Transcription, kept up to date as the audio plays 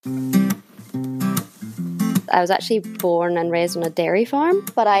I was actually born and raised on a dairy farm,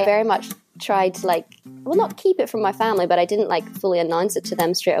 but I very much tried to not keep it from my family, but I didn't fully announce it to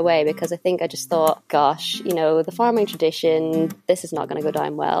them straight away, because I think I just thought, gosh, the farming tradition, this is not going to go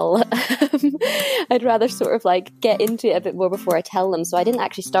down well. I'd rather sort of get into it a bit more before I tell them. So I didn't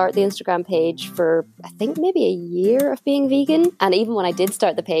actually start the Instagram page for, I think, maybe a year of being vegan. And even when I did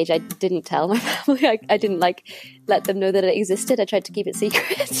start the page, I didn't tell my family. I didn't let them know that it existed. I tried to keep it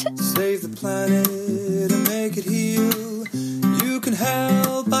secret. Save the planet and make it heal. You can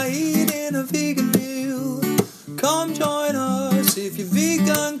help by eating a vegan meal. Come join us if you're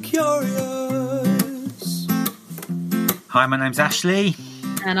vegan curious. Hi, my name's Ashley.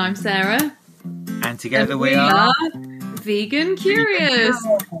 And I'm Sarah. And together we are Vegan Curious.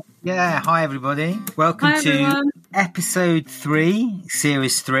 Yeah, hi everybody. Welcome to episode 3,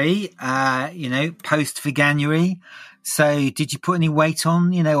 series 3, post veganuary. So did you put any weight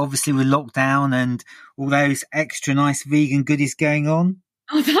on, obviously with lockdown and all those extra nice vegan goodies going on?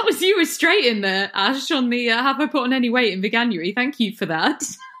 Oh, you were straight in there, Ash, on the have I put on any weight in veganuary? Thank you for that.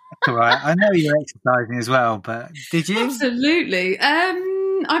 That's all right. I know you're exercising as well, but did you? Absolutely.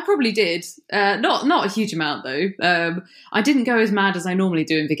 I probably did. Not a huge amount, though. I didn't go as mad as I normally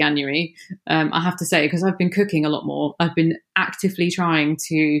do in veganuary, I have to say, because I've been cooking a lot more. I've been actively trying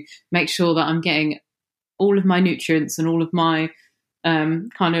to make sure that I'm getting all of my nutrients and all of my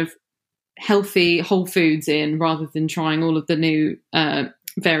kind of healthy whole foods in, rather than trying all of the new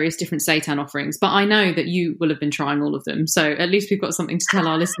various different seitan offerings. But I know that you will have been trying all of them, so at least we've got something to tell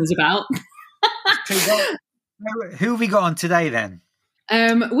our listeners about. Who have we got on today then?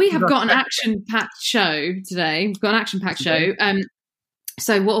 We have got an action-packed show today. We've got an action-packed show.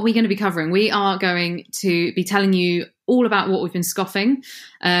 So what are we going to be covering? We are going to be telling you all about what we've been scoffing.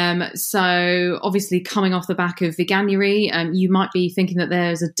 So obviously coming off the back of veganuary, you might be thinking that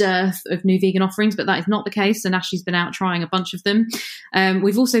there's a dearth of new vegan offerings, but that is not the case. And Ashley's been out trying a bunch of them.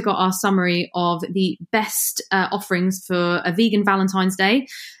 We've also got our summary of the best offerings for a vegan Valentine's Day.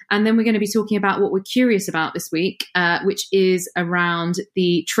 And then we're going to be talking about what we're curious about this week, which is around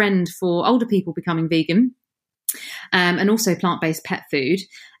the trend for older people becoming vegan. And also plant-based pet food.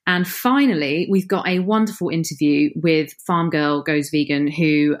 And finally, we've got a wonderful interview with Farm Girl Goes Vegan,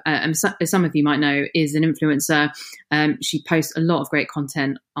 who, as some of you might know, is an influencer. She posts a lot of great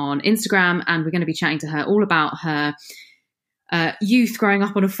content on Instagram, and we're going to be chatting to her all about her youth growing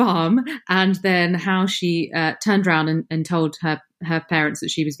up on a farm, and then how she turned around and told her parents that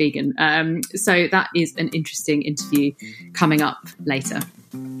she was vegan. So that is an interesting interview coming up later.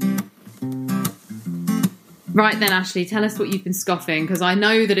 Right then, Ashley, tell us what you've been scoffing, because I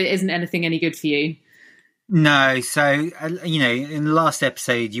know that it isn't anything any good for you. No, so, in the last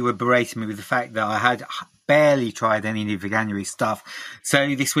episode, you were berating me with the fact that I had barely tried any new veganuary stuff.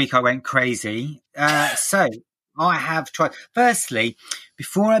 So this week I went crazy. So I have tried. Firstly,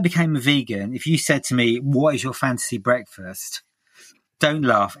 before I became a vegan, if you said to me, what is your fantasy breakfast? Don't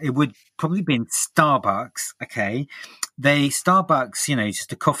laugh. It would probably be in Starbucks, okay? Starbucks,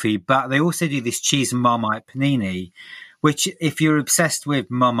 just a coffee, but they also do this cheese and Marmite panini, which if you're obsessed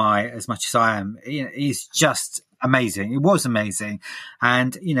with Marmite as much as I am, is just amazing. It was amazing.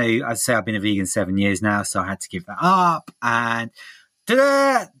 And, as I say, I've been a vegan 7 years now, so I had to give that up. And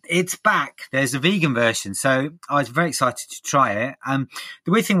ta-da! It's back. There's a vegan version. So I was very excited to try it.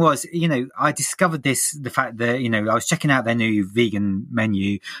 The weird thing was, I discovered the fact that, I was checking out their new vegan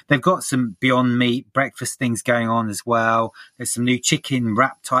menu. They've got some Beyond Meat breakfast things going on as well. There's some new chicken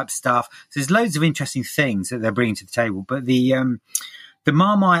wrap type stuff. So there's loads of interesting things that they're bringing to the table. But the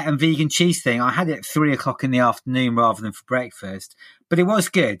Marmite and vegan cheese thing, I had it at 3:00 in the afternoon rather than for breakfast. But it was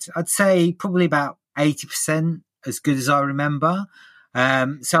good. I'd say probably about 80% as good as I remember.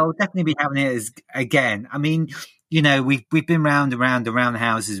 So I'll definitely be having it again. I mean, we've been round and round around the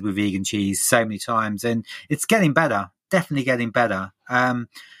houses with vegan cheese so many times, and it's getting better, definitely getting better.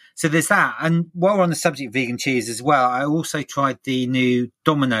 So there's that. And while we're on the subject of vegan cheese as well, I also tried the new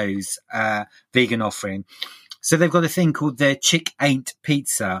Domino's vegan offering. So they've got a thing called their Chick Ain't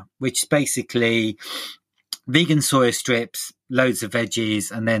Pizza, which is basically vegan soya strips, loads of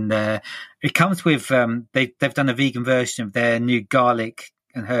veggies, and then it comes with they've done a vegan version of their new garlic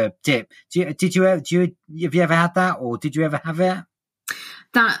and herb dip. Have you ever had that, or did you ever have it?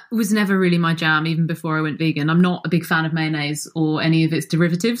 That was never really my jam, even before I went vegan. I'm not a big fan of mayonnaise or any of its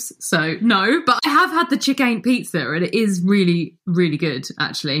derivatives, so no. But I have had the Chick Ain't Pizza, and it is really, really good.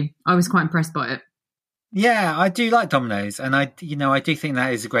 Actually, I was quite impressed by it. Yeah, I do like Domino's, and I do think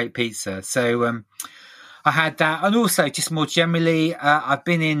that is a great pizza. So I had that, and also just more generally, I've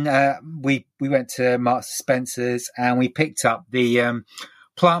been in. We went to Marks and Spencer's, and we picked up the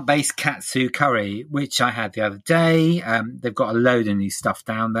plant-based katsu curry, which I had the other day. They've got a load of new stuff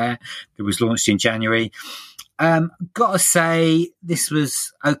down there that was launched in January. Gotta say, this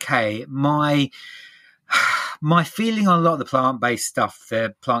was okay. My feeling on a lot of the plant-based stuff,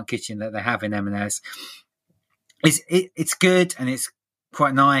 the plant kitchen that they have in M&S, is it's good and it's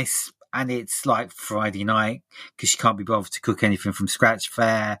quite nice, and it's like Friday night because you can't be bothered to cook anything from scratch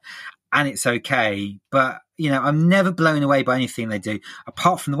fare, and it's okay. But, I'm never blown away by anything they do,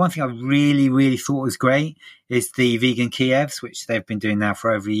 apart from the one thing I really, really thought was great is the vegan Kievs, which they've been doing now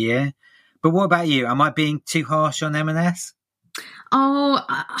for over a year. But what about you? Am I being too harsh on M&S? Oh,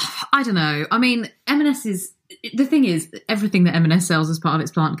 I don't know. I mean, M&S is... The thing is, everything that M&S sells as part of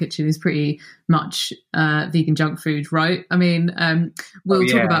its plant kitchen is pretty much vegan junk food, right? I mean, we'll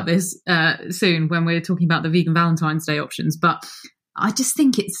talk about this soon when we're talking about the vegan Valentine's Day options. But I just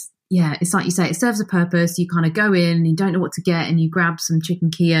think it's like you say, it serves a purpose. You kind of go in and you don't know what to get, and you grab some chicken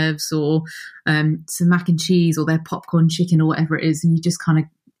Kievs or some mac and cheese or their popcorn chicken or whatever it is, and you just kind of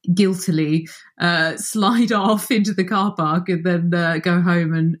guiltily slide off into the car park and then go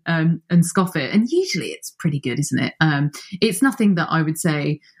home and scoff it. And usually it's pretty good, isn't it? It's nothing that I would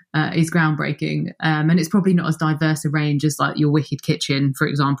say is groundbreaking, and it's probably not as diverse a range as like your Wicked Kitchen, for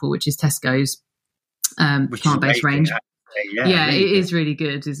example, which is Tesco's plant-based range. Yeah, really it is really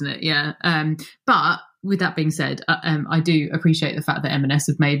good, isn't it? Yeah. But with that being said, I do appreciate the fact that M&S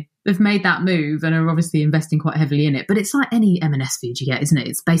have made that move and are obviously investing quite heavily in it. But it's like any M&S food you get, isn't it?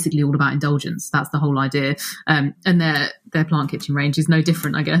 It's basically all about indulgence. That's the whole idea. And their plant kitchen range is no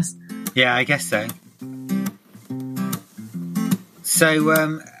different, I guess. Yeah, I guess so.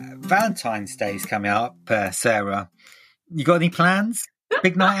 So Valentine's Day is coming up, Sarah. You got any plans?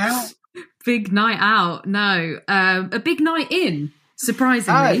 Big night out? Big night out? No. A big night in,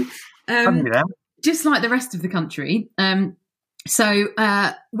 surprisingly. Just like the rest of the country. So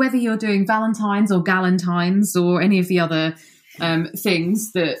whether you're doing Valentine's or Galentine's or any of the other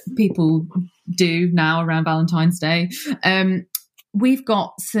things that people do now around Valentine's Day, we've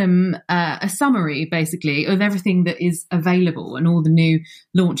got a summary basically of everything that is available and all the new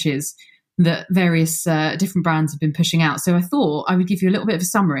launches that various different brands have been pushing out. So I thought I would give you a little bit of a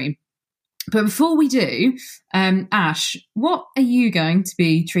summary. But before we do, Ash, what are you going to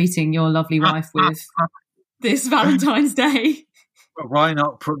be treating your lovely wife with this Valentine's Day? Why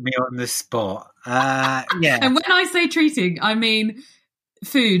not put me on the spot? Yeah. And when I say treating, I mean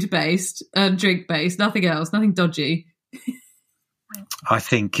food-based and drink-based, nothing else, nothing dodgy. I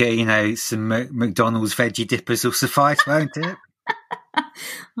think, some McDonald's veggie dippers will suffice, won't it?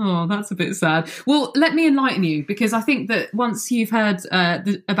 Oh, that's a bit sad. Well, let me enlighten you, because I think that once you've heard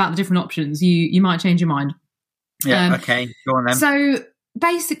about the different options, you might change your mind. Yeah, okay. Go on then. So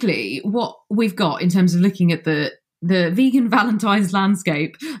basically what we've got in terms of looking at the vegan Valentine's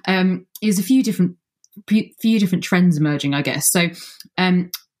landscape is a few different trends emerging, I guess. So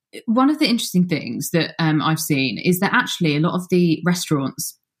one of the interesting things that I've seen is that actually a lot of the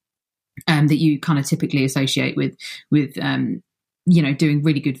restaurants that you kind of typically associate with doing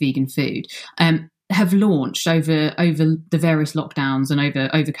really good vegan food have launched over the various lockdowns and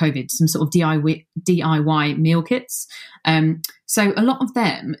over COVID some sort of DIY meal kits. So a lot of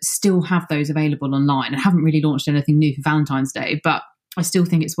them still have those available online and haven't really launched anything new for Valentine's Day, but I still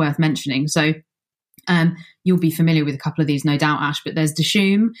think it's worth mentioning. So you'll be familiar with a couple of these, no doubt, Ash, but there's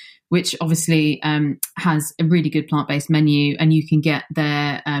Dishoom, which obviously has a really good plant-based menu, and you can get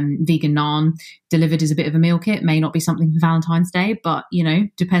their vegan naan delivered as a bit of a meal kit. May not be something for Valentine's Day, but,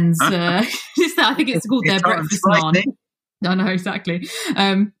 depends. I think it's called their breakfast naan. I know, exactly.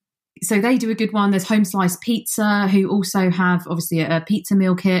 So they do a good one. There's Home Slice Pizza, who also have, obviously, a pizza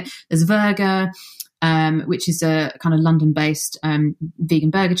meal kit. There's Virga, which is a kind of London-based vegan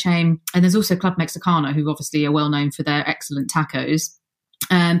burger chain. And there's also Club Mexicana, who obviously are well known for their excellent tacos.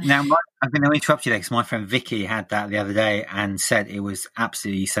 Now, I'm going to interrupt you there because my friend Vicky had that the other day and said it was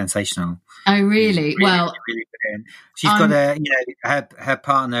absolutely sensational. Oh, really? Well, really brilliant. She's got her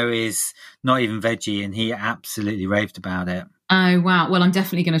partner is not even veggie, and he absolutely raved about it. Oh, wow. Well, I'm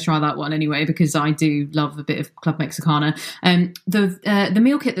definitely going to try that one anyway, because I do love a bit of Club Mexicana. The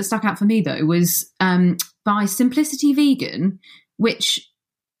meal kit that stuck out for me, though, was by Simplicity Vegan, which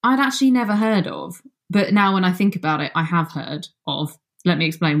I'd actually never heard of. But now when I think about it, I have heard of. Let me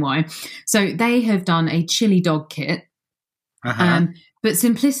explain why. So they have done a chili dog kit. But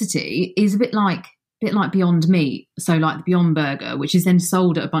Simplicity is a bit like Beyond Meat, so like the Beyond Burger, which is then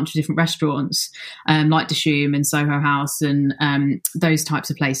sold at a bunch of different restaurants, like Dishoom and Soho House and those types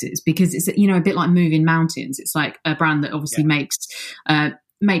of places, because it's a bit like Moving Mountains. It's like a brand that obviously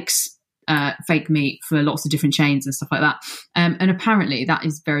makes fake meat for lots of different chains and stuff like that. And apparently that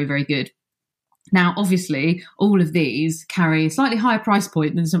is very, very good. Now, obviously, all of these carry a slightly higher price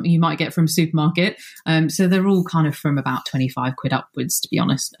point than something you might get from a supermarket. So they're all kind of from about 25 quid upwards, to be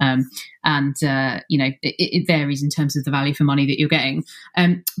honest. It varies in terms of the value for money that you're getting.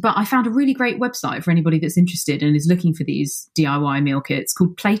 But I found a really great website for anybody that's interested and is looking for these DIY meal kits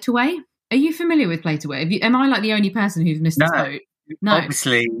called Plate Away. Are you familiar with Plate Away? Am I like the only person who's missed this boat? No.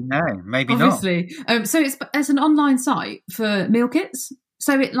 Obviously, no. Maybe obviously. Not. So it's an online site for meal kits.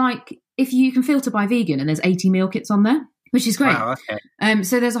 So if you can filter by vegan, and there's 80 meal kits on there, which is great. Wow, okay.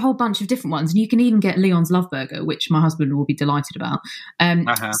 So there's a whole bunch of different ones, and you can even get Leon's Love Burger, which my husband will be delighted about.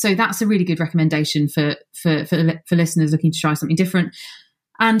 So that's a really good recommendation for listeners looking to try something different.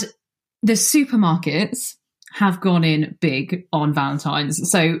 And the supermarkets have gone in big on Valentine's.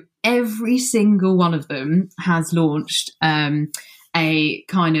 So every single one of them has launched a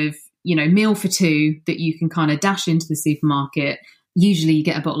kind of, meal for two that you can kind of dash into the supermarket. Usually you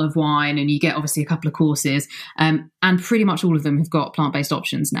get a bottle of wine and you get obviously a couple of courses, and pretty much all of them have got plant-based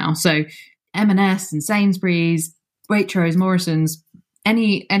options now. So M&S and Sainsbury's, Waitrose, Morrison's,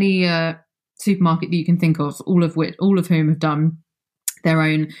 any supermarket that you can think of, all of whom have done their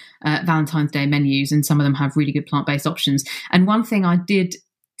own Valentine's Day menus, and some of them have really good plant-based options. And one thing I did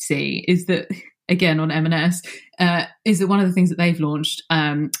see is that, again, on M&S, is that one of the things that they've launched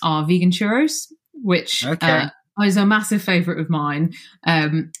are vegan churros, which is a massive favourite of mine.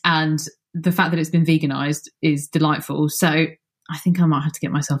 And the fact that it's been veganised is delightful. So I think I might have to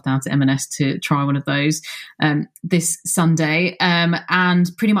get myself down to M&S to try one of those this Sunday.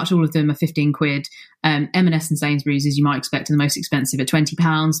 And pretty much all of them are 15 quid. M&S and Sainsbury's, as you might expect, are the most expensive at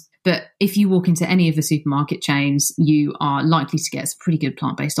 £20. But if you walk into any of the supermarket chains, you are likely to get some pretty good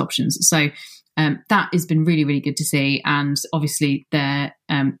plant-based options. So that has been really, really good to see. And obviously they're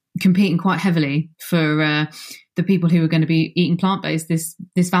competing quite heavily for the people who are going to be eating plant-based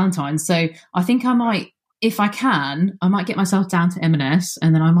this Valentine's. So I think I might, if I can, I might get myself down to M&S,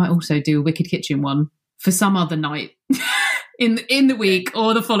 and then I might also do a Wicked Kitchen one for some other night in the week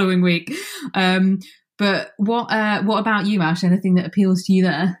or the following week. But what about you, Ash? Anything that appeals to you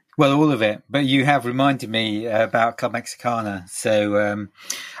there? Well, all of it. But you have reminded me about Club Mexicana. So,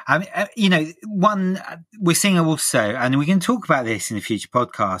 one we're seeing also, and we can talk about this in a future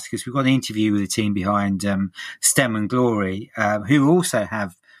podcast because we've got an interview with the team behind STEM and Glory, who also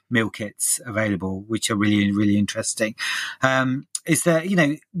have meal kits available, which are really, really interesting. Is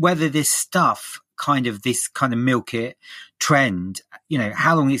that, whether this kind of meal kit trend,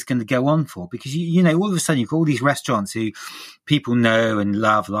 how long it's going to go on for, because, all of a sudden you've got all these restaurants who people know and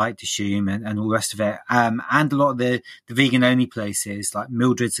love, like Dishoom and all the rest of it. And a lot of the vegan only places like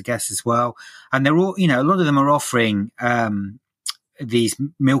Mildred's, I guess, as well. And they're all, a lot of them are offering, these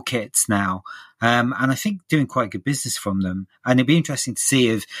meal kits now. And I think doing quite good business from them. And it'd be interesting to see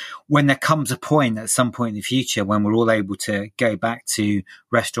if when there comes a point at some point in the future when we're all able to go back to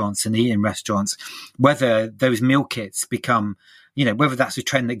restaurants and eat in restaurants, whether those meal kits become, whether that's a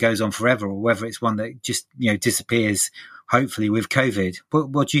trend that goes on forever or whether it's one that just, disappears, hopefully with COVID.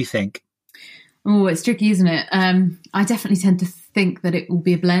 What do you think? Oh, it's tricky, isn't it? I definitely tend to think that it will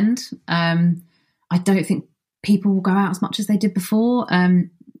be a blend. I don't think people will go out as much as they did before,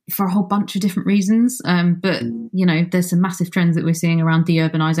 for a whole bunch of different reasons. But, there's some massive trends that we're seeing around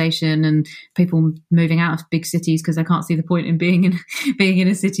deurbanization and people moving out of big cities because they can't see the point in being in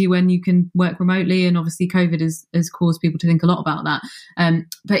a city when you can work remotely. And obviously COVID has caused people to think a lot about that.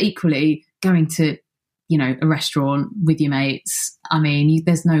 But equally, going to, a restaurant with your mates,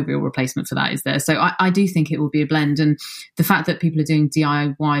 there's no real replacement for that, is there? So I do think it will be a blend. And the fact that people are doing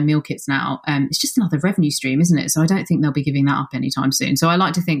DIY meal kits now, it's just another revenue stream, isn't it? So I don't think they'll be giving that up anytime soon. So I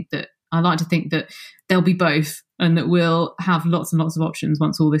like to think that there'll be both, and that we'll have lots and lots of options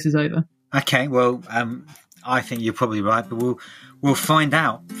once all this is over. Okay, well, I think you're probably right, but we'll find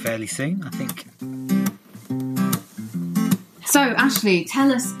out fairly soon, I think. So Ashley,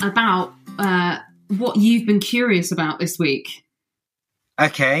 tell us about what you've been curious about this week.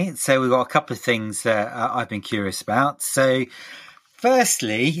 Okay, so we've got a couple of things that I've been curious about. So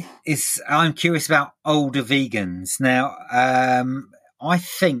firstly, I'm curious about older vegans. Now, I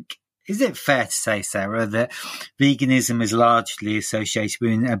think, is it fair to say, Sarah, that veganism is largely associated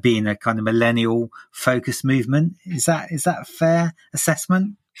with being a kind of millennial focused movement? Is that a fair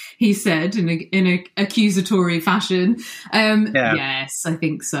assessment? He said in a accusatory fashion. Yes, I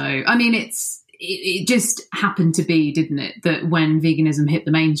think so. It just happened to be, didn't it, that when veganism hit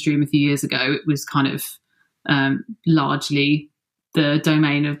the mainstream a few years ago, it was kind of largely the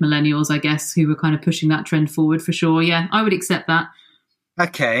domain of millennials, I guess, who were kind of pushing that trend forward for sure. Yeah, I would accept that.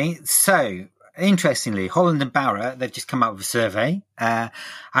 Okay, so interestingly, Holland and Barrett, they've just come up with a survey.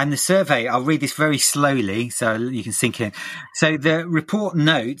 And the survey, I'll read this very slowly so you can sink in. So the report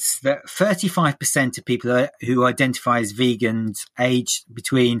notes that 35% of people who identify as vegans aged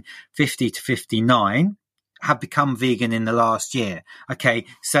between 50 to 59 have become vegan in the last year. Okay,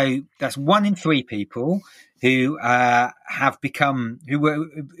 so that's 1 in 3 people who have become, who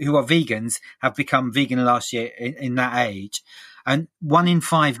are vegans, have become vegan last year in that age. And 1 in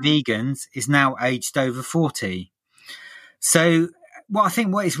 5 vegans is now aged over 40. So what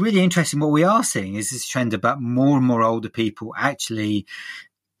is really interesting, what we are seeing is this trend about more and more older people actually,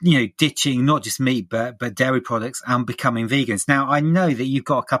 ditching not just meat, but dairy products and becoming vegans. Now, I know that you've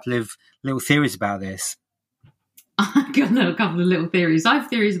got a couple of little theories about this. I've got a couple of little theories. I have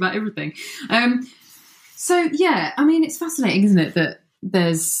theories about everything. So, yeah, I mean, it's fascinating, isn't it, that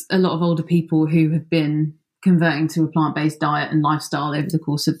there's a lot of older people who have been converting to a plant-based diet and lifestyle over the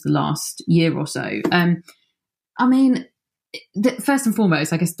course of the last year or so. I mean, first and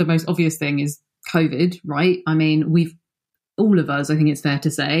foremost, I guess the most obvious thing is COVID, right? I mean, all of us, I think it's fair to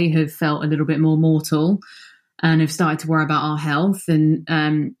say, have felt a little bit more mortal and have started to worry about our health. And,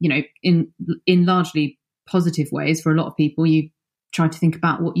 in largely positive ways for a lot of people, you try to think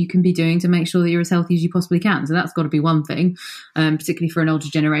about what you can be doing to make sure that you're as healthy as you possibly can. So that's got to be one thing, particularly for an older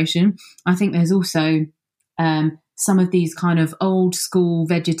generation. I think there's also some of these kind of old school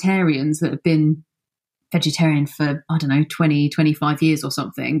vegetarians that have been vegetarian for, 20, 25 years or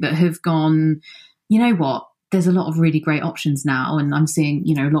something, that have gone, you know what, there's a lot of really great options now. And I'm seeing,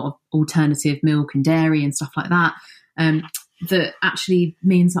 a lot of alternative milk and dairy and stuff like that, that actually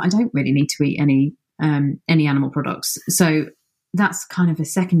means that I don't really need to eat any animal products. So that's kind of a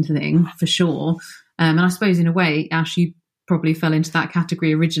second thing for sure. And I suppose in a way, Ash, you probably fell into that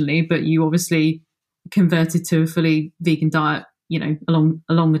category originally, but you obviously converted to a fully vegan diet, along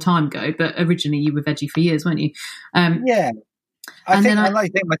the time ago. But originally you were veggie for years, weren't you? Yeah. I like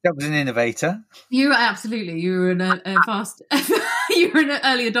to think myself as an innovator. You were absolutely. You were an you were an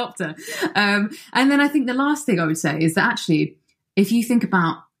early adopter. And then I think the last thing I would say is that actually, if you think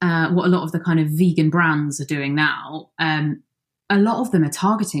about what a lot of the kind of vegan brands are doing now, a lot of them are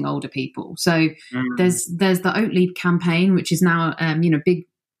targeting older people. So there's the Oatly campaign, which is now big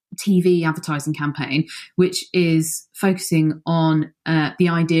TV advertising campaign, which is focusing on the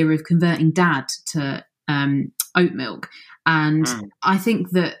idea of converting dad to oat milk. And I think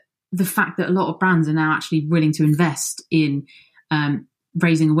that the fact that a lot of brands are now actually willing to invest in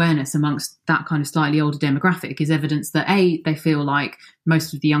raising awareness amongst that kind of slightly older demographic is evidence that they feel like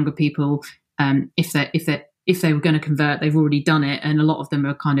most of the younger people, if they were going to convert, they've already done it, and a lot of them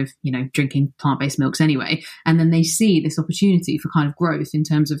are kind of drinking plant-based milks anyway, and then they see this opportunity for kind of growth in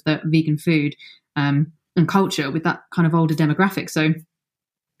terms of the vegan food and culture with that kind of older demographic. So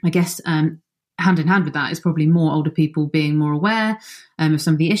I guess hand in hand with that is probably more older people being more aware of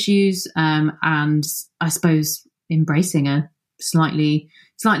some of the issues, and I suppose embracing a slightly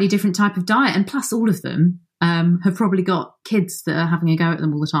different type of diet. And plus all of them have probably got kids that are having a go at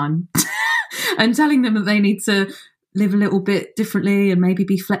them all the time and telling them that they need to live a little bit differently and maybe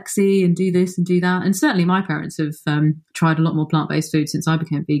be flexy and do this and do that. And certainly my parents have tried a lot more plant-based food since I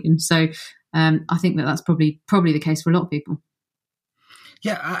became vegan. So I think that's probably the case for a lot of people.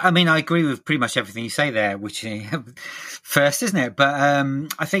 Yeah, I mean, I agree with pretty much everything you say there, which first, isn't it? But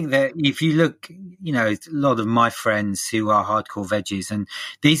I think that if you look, a lot of my friends who are hardcore veggies, and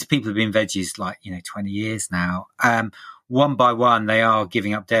these people have been veggies 20 years now, one by one, they are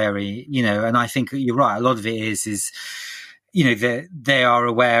giving up dairy, and I think you're right. A lot of it is that they are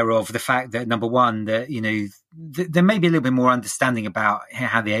aware of the fact that, number one, that, there may be a little bit more understanding about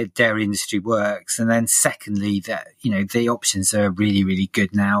how the dairy industry works. And then secondly, that, the options are really, really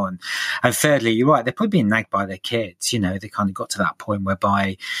good now. And thirdly, you're right. They're probably being nagged by their kids. They kind of got to that point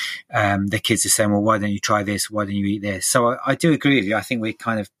whereby, their kids are saying, well, why don't you try this? Why don't you eat this? So I do agree with you. I think we're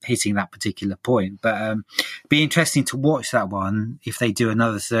kind of hitting that particular point, but, be interesting to watch that one if they do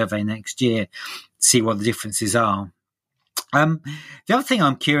another survey next year, see what the differences are. The other thing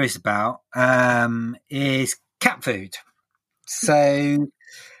I'm curious about is cat food. So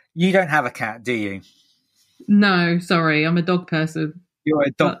you don't have a cat, do you? No, sorry, I'm a dog person. You're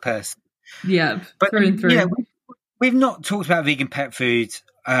a dog person. Yeah, through and through. We've not talked about vegan pet food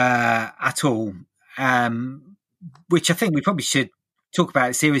at all, which I think we probably should talk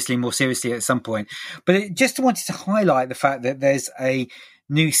about it more seriously at some point. But just wanted to highlight the fact that there's a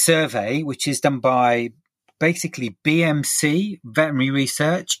new survey which is done by basically BMC Veterinary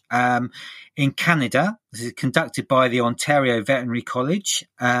Research in Canada. This is conducted by the Ontario Veterinary College.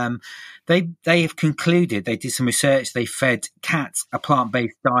 They have concluded, they did some research, they fed cats a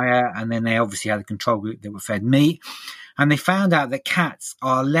plant-based diet, and then they obviously had a control group that were fed meat. And they found out that cats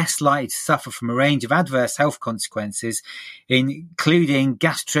are less likely to suffer from a range of adverse health consequences, including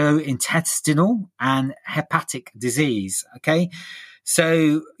gastrointestinal and hepatic disease. Okay.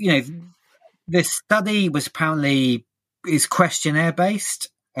 So, the study was apparently is questionnaire based.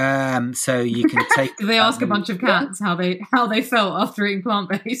 So you can take. They ask a bunch of cats how they felt after eating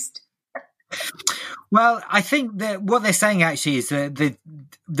plant-based. Well, I think that what they're saying actually is that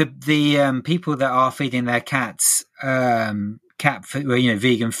the people that are feeding their cats cat food,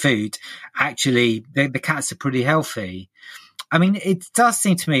 vegan food, actually the cats are pretty healthy. I mean, it does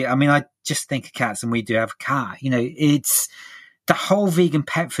seem to me. I mean, I just think of cats, and we do have a cat. It's the whole vegan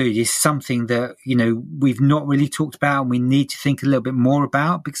pet food is something that we've not really talked about, and we need to think a little bit more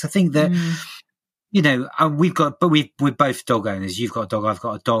about, because I think that. We're both dog owners. You've got a dog, I've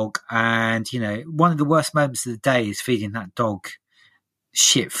got a dog. And, one of the worst moments of the day is feeding that dog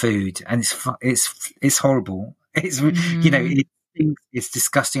shit food. And it's horrible. It's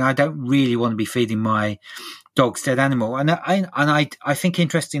disgusting. I don't really want to be feeding my dog's dead animal. And I think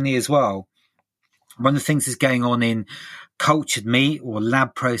interestingly as well, one of the things that's going on in cultured meat or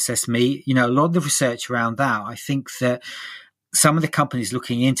lab processed meat, a lot of the research around that, I think that some of the companies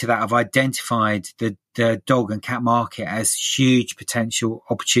looking into that have identified the dog and cat market as huge potential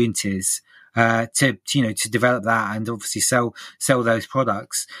opportunities to develop that and obviously sell those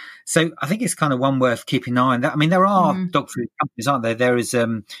products. So I think it's kind of one worth keeping an eye on. That. I mean, there are dog food companies, aren't there? There is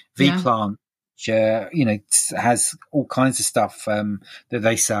V-Plant, which has all kinds of stuff that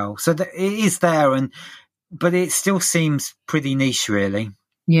they sell. So it is there, but it still seems pretty niche, really.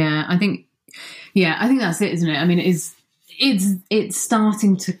 Yeah, I think that's it, isn't it? I mean, it's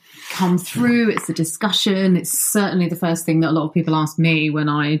starting to come through. It's the discussion. It's certainly the first thing that a lot of people ask me when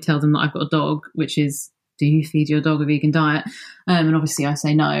I tell them that I've got a dog, which is, do you feed your dog a vegan diet? And obviously I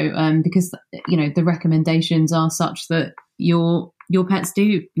say no, because, the recommendations are such that your pets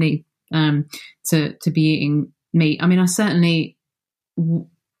do need to be eating meat. I mean, I certainly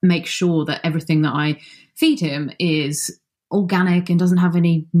make sure that everything that I feed him is organic and doesn't have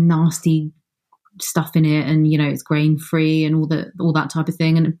any nasty stuff in it, and it's grain free and all that type of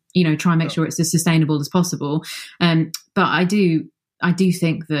thing, and try and make sure it's as sustainable as possible. But I do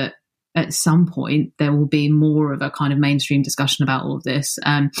think that at some point there will be more of a kind of mainstream discussion about all of this.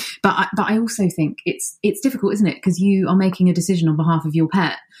 But I also think it's difficult, isn't it? Because you are making a decision on behalf of your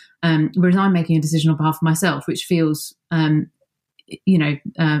pet, whereas I'm making a decision on behalf of myself, which feels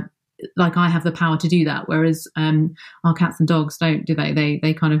like I have the power to do that, whereas our cats and dogs don't, do they?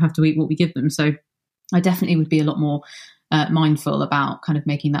 They kind of have to eat what we give them. So I definitely would be a lot more mindful about kind of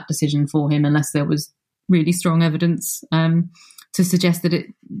making that decision for him, unless there was really strong evidence to suggest that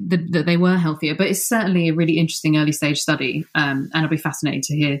that they were healthier. But it's certainly a really interesting early stage study, and I'll be fascinated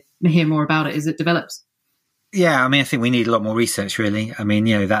to hear more about it as it develops. Yeah, I mean, I think we need a lot more research, really. I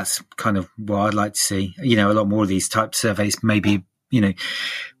mean, that's kind of what I'd like to see. A lot more of these type of surveys, maybe,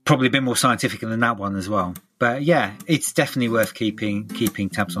 probably a bit more scientific than that one as well. But yeah, it's definitely worth keeping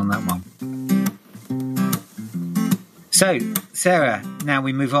tabs on that one. So, Sarah, now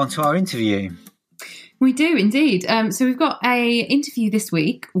we move on to our interview. We do indeed. So we've got a interview this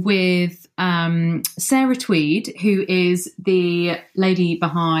week with Sarah Tweed, who is the lady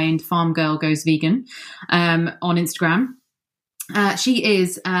behind Farm Girl Goes Vegan on Instagram. She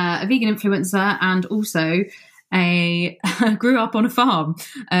is a vegan influencer and also grew up on a farm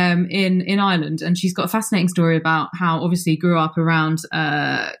in Ireland, and she's got a fascinating story about how obviously grew up around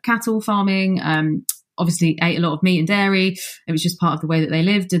cattle farming. Obviously ate a lot of meat and dairy. It was just part of the way that they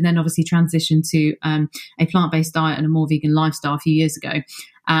lived, and then obviously transitioned to a plant-based diet and a more vegan lifestyle a few years ago.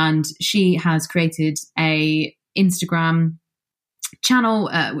 And she has created a Instagram channel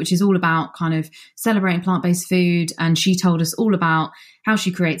which is all about kind of celebrating plant-based food, and she told us all about how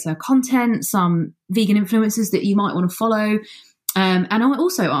she creates her content, some vegan influencers that you might want to follow, and I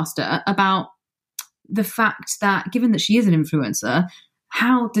also asked her about the fact that, given that she is an influencer,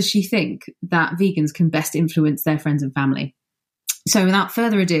 how does she think that vegans can best influence their friends and family? So without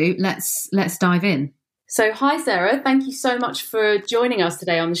further ado, let's dive in. So hi, Sarah. Thank you so much for joining us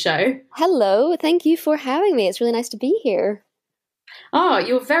today on the show. Hello. Thank you for having me. It's really nice to be here. Oh,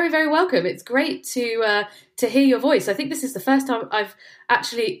 you're very, very welcome. It's great to hear your voice. I think this is the first time I've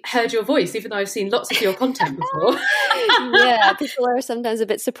actually heard your voice, even though I've seen lots of your content before. Yeah, people are sometimes a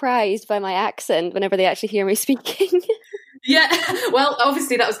bit surprised by my accent whenever they actually hear me speaking. Yeah, well,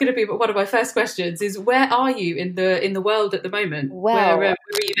 obviously that was going to be one of my first questions. Is where are you in the world at the moment? Well, where are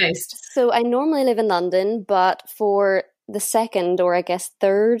you based? So I normally live in London, but for the second or I guess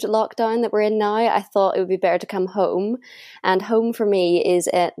third lockdown that we're in now, I thought it would be better to come home. And home for me is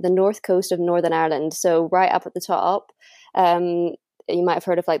at the north coast of Northern Ireland, so right up at the top. You might have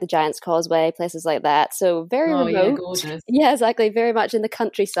heard of like the Giant's Causeway, places like that. So very remote. Yeah, gorgeous. Yeah, exactly. Very much in the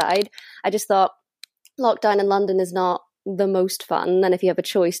countryside. I just thought lockdown in London is not the most fun, and if you have a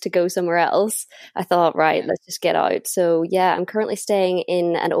choice to go somewhere else, I thought, right, let's just get out. So yeah, I'm currently staying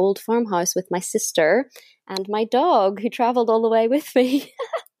in an old farmhouse with my sister and my dog, who traveled all the way with me.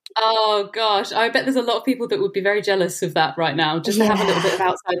 Oh gosh, I bet there's a lot of people that would be very jealous of that right now. Just to have a little bit of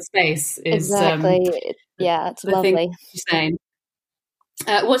outside space is exactly. Yeah, it's lovely. Thing you're saying.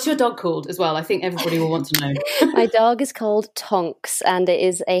 What's your dog called as well? I think everybody will want to know. My dog is called Tonks, and it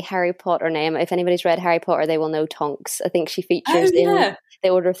is a Harry Potter name. If anybody's read Harry Potter, they will know Tonks. I think she features in the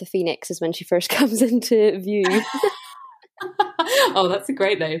Order of the Phoenix is when she first comes into view. Oh, that's a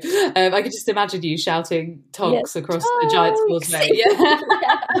great name. I could just imagine you shouting Tonks across the Giant's Causeway.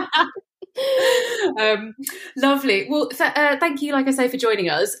 Yeah. Lovely. Well, thank you, like I say, for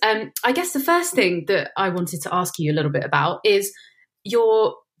joining us. I guess the first thing that I wanted to ask you a little bit about is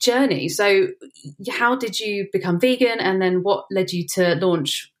your journey. So how did you become vegan, and then what led you to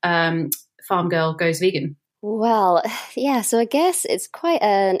launch Farm Girl Goes Vegan? Well, yeah, so I guess it's quite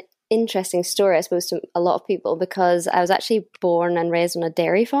an interesting story, I suppose, to a lot of people, because I was actually born and raised on a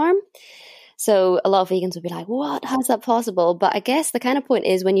dairy farm. So a lot of vegans would be like, what? How's that possible? But I guess the kind of point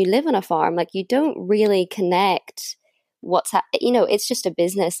is, when you live on a farm, like, you don't really connect it's just a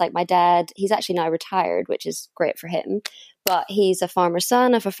business. Like, my dad, he's actually now retired, which is great for him, but he's a farmer's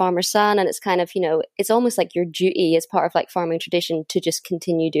son of a farmer's son, and it's kind of, it's almost like your duty as part of like farming tradition to just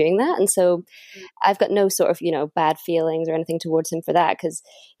continue doing that. And so I've got no sort of, bad feelings or anything towards him for that, because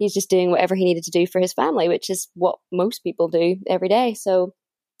he's just doing whatever he needed to do for his family, which is what most people do every day. So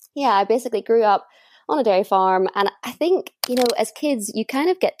yeah, I basically grew up on a dairy farm, and I think, as kids, you kind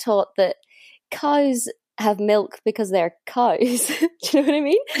of get taught that cows have milk because they're cows. Do you know what I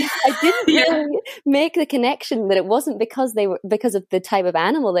mean? I didn't really make the connection that it wasn't because of the type of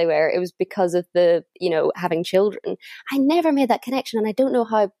animal they were. It was because of the, having children. I never made that connection, and I don't know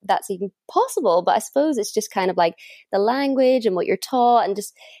how that's even possible, but I suppose it's just kind of like the language and what you're taught, and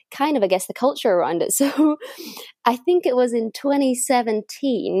just kind of, I guess, the culture around it. So I think it was in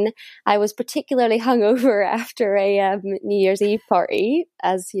 2017, I was particularly hungover after a New Year's Eve party,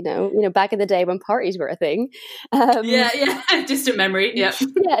 as back in the day when parties were a thing. Just a memory. Yeah,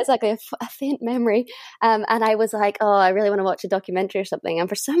 it's like a faint memory. And I was like, oh, I really want to watch a documentary or something. And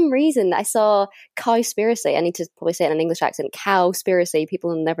for some reason, I saw Cowspiracy. I need to probably say it in an English accent. Cowspiracy.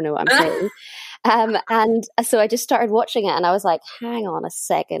 People will never know what I'm saying. And so I just started watching it, and I was like, hang on a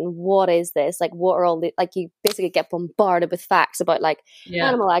second, what is this? Like, what are all the, like, you basically get bombarded with facts about like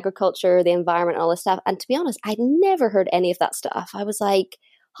animal agriculture, the environment, and all this stuff. And to be honest, I'd never heard any of that stuff. I was like,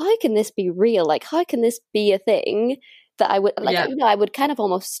 how can this be real? Like, how can this be a thing that I would like, I would kind of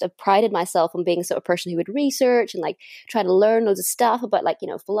almost have prided myself on being a sort of person who would research and like try to learn loads of stuff about like,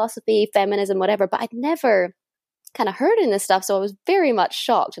 philosophy, feminism, whatever, but I'd never kind of heard in this stuff. So I was very much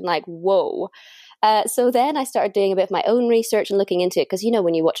shocked and like, whoa. So then I started doing a bit of my own research and looking into it, because,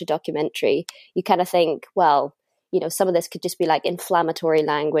 when you watch a documentary, you kind of think, well, some of this could just be like inflammatory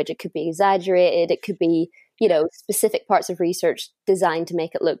language. It could be exaggerated. It could be, specific parts of research designed to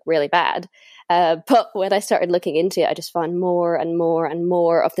make it look really bad. But when I started looking into it, I just found more and more and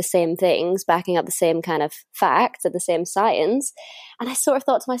more of the same things, backing up the same kind of facts and the same science. And I sort of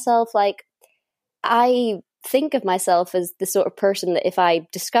thought to myself, like, I think of myself as the sort of person that if I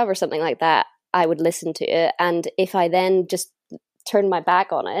discover something like that, I would listen to it. And if I then just turned my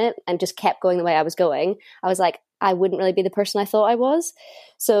back on it and just kept going the way I was going, I was like, I wouldn't really be the person I thought I was.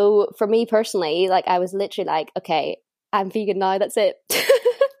 So for me personally, like, I was literally like, okay, I'm vegan now, that's it.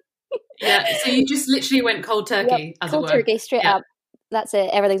 Yeah, so you just literally went cold turkey, as cold it were. Turkey, straight up. That's it,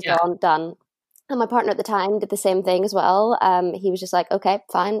 everything's gone, done. And my partner at the time did the same thing as well. He was just like, okay,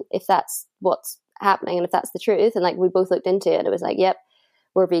 fine, if that's what's happening and if that's the truth. And like, we both looked into it, and it was like, yep,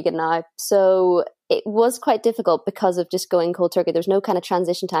 we're vegan now. So it was quite difficult because of just going cold turkey. There's no kind of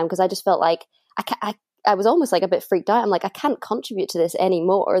transition time, because I just felt like I was almost like a bit freaked out. I'm like, I can't contribute to this any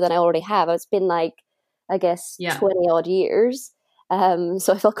more than I already have. It's been like, I guess, 20 odd years.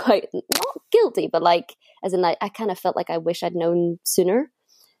 So I felt quite, not guilty, but like, as in, I kind of felt like I wish I'd known sooner.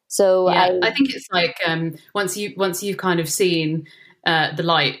 So I think it's like, once you've kind of seen the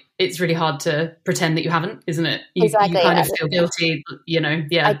light, it's really hard to pretend that you haven't, isn't it? You kind of feel guilty, going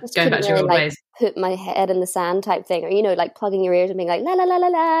back to your old ways. put my head in the sand type thing, or, you know, like plugging your ears and being like, la, la, la, la,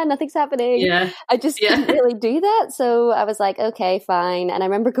 la, nothing's happening. Yeah. I just couldn't really do that. So I was like, okay, fine. And I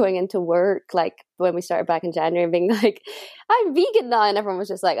remember going into work, like when we started back in January, and being like, I'm vegan now. And everyone was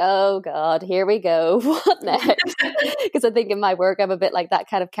just like, oh God, here we go. What next? Because I think in my work, I'm a bit like that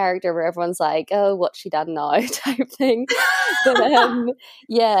kind of character where everyone's like, oh, what's she done now type thing. But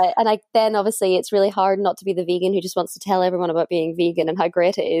yeah. And then obviously it's really hard not to be the vegan who just wants to tell everyone about being vegan and how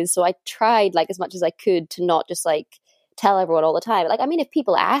great it is. So I tried like as much as I could to not just like tell everyone all the time. Like, I mean, if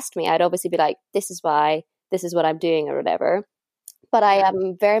people asked me, I'd obviously be like, this is why, this is what I'm doing or whatever. But I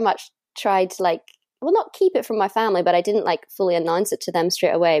very much tried to like, well, not keep it from my family, but I didn't like fully announce it to them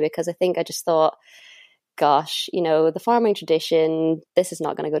straight away, because I think I just thought, gosh, you know, the farming tradition, this is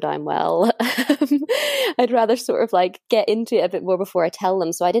not going to go down well. I'd rather sort of like get into it a bit more before I tell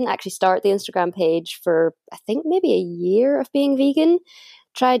them. So I didn't actually start the Instagram page for, I think, maybe a year of being vegan.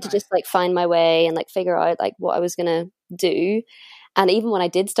 Tried to just like find my way and like figure out like what I was going to do. And even when I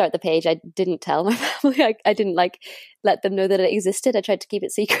did start the page, I didn't tell my family. I didn't like let them know that it existed. I tried to keep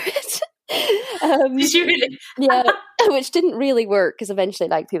it secret. Did you really? Yeah, which didn't really work, because eventually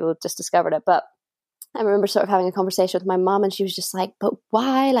like people just discovered it. But I remember sort of having a conversation with my mom, and she was just like, but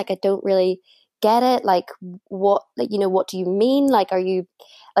why? Like, I don't really get it. Like, what, like, you know, what do you mean? Like, are you,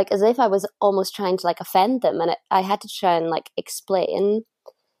 like, as if I was almost trying to like offend them. And I had to try and like explain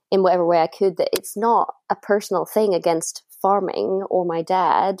in whatever way I could that it's not a personal thing against farming or my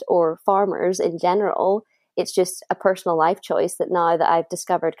dad or farmers in general. It's just a personal life choice that now that I've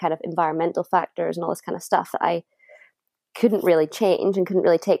discovered kind of environmental factors and all this kind of stuff that I couldn't really change and couldn't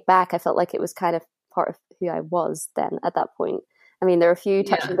really take back. I felt like it was kind of part of who I was then at that point. I mean, there are a few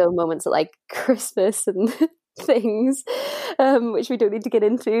touch and go moments at like Christmas and things, which we don't need to get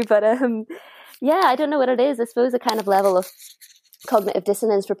into. But yeah, I don't know what it is. I suppose a kind of level of cognitive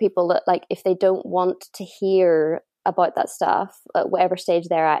dissonance for people that like, if they don't want to hear about that stuff at whatever stage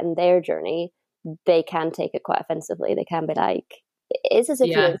they're at in their journey, they can take it quite offensively. They can be like, it's as if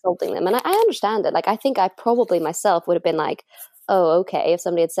you're insulting them. And I understand it. Like, I think I probably myself would have been like, oh, okay, if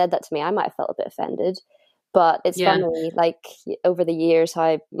somebody had said that to me, I might have felt a bit offended. But it's funny, like, over the years,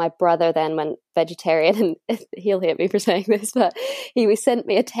 how my brother then went vegetarian, and he'll hate me for saying this, but he sent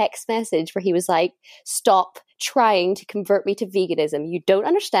me a text message where he was like, stop trying to convert me to veganism. You don't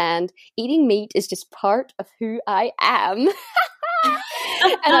understand. Eating meat is just part of who I am.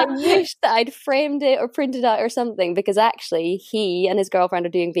 And I wish that I'd framed it or printed out or something, because actually he and his girlfriend are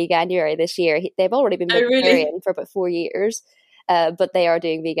doing Veganuary this year. They've already been vegetarian for about 4 years. But they are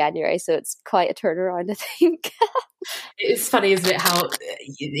doing Veganuary, so it's quite a turnaround, I think. It's funny, isn't it, how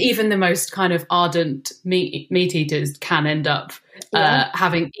even the most kind of ardent meat eaters can end up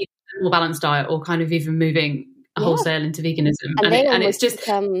having a more balanced diet, or kind of even moving wholesale into veganism. And it's just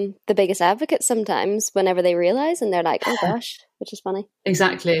become the biggest advocates sometimes whenever they realise, and they're like, oh gosh, which is funny.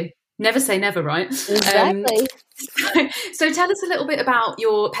 Exactly. Never say never, right? Exactly. So tell us a little bit about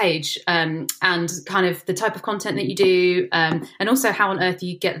your page and kind of the type of content that you do, and also how on earth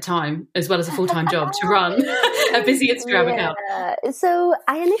you get the time, as well as a full-time job, to run a busy Instagram account. So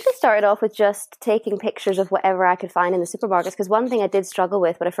I initially started off with just taking pictures of whatever I could find in the supermarkets, because one thing I did struggle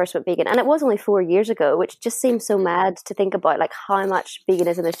with when I first went vegan, and it was only 4 years ago, which just seems so mad to think about, like how much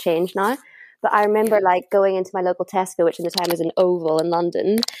veganism has changed now. But I remember like going into my local Tesco, which at the time was an Oval in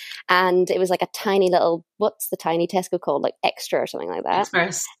London, and it was like a tiny little, what's the tiny Tesco called? Like Extra or something like that.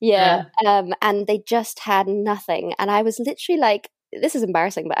 Express. Yeah. And they just had nothing. And I was literally like, this is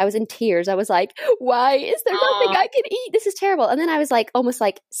embarrassing, but I was in tears. I was like, why is there nothing I can eat? This is terrible. And then I was like, almost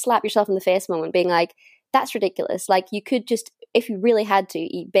like slap yourself in the face moment, being like, that's ridiculous. Like, you could just, if you really had to,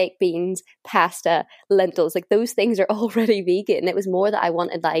 eat baked beans, pasta, lentils, like those things are already vegan. It was more that I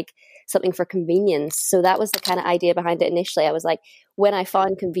wanted like something for convenience. So that was the kind of idea behind it initially. I was like, when I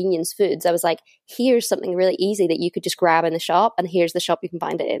found convenience foods, I was like, here's something really easy that you could just grab in the shop, and here's the shop you can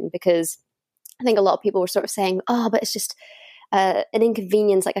find it in. Because I think a lot of people were sort of saying, oh, but it's just an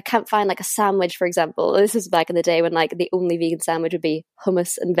inconvenience. Like, I can't find like a sandwich, for example. This was back in the day when like the only vegan sandwich would be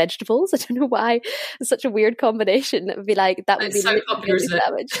hummus and vegetables. I don't know why it's such a weird combination. It would be like, that would It's be so popular, isn't it?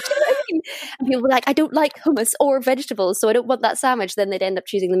 sandwich. Do you know what I mean? And people were like, I don't like hummus or vegetables, so I don't want that sandwich. Then they'd end up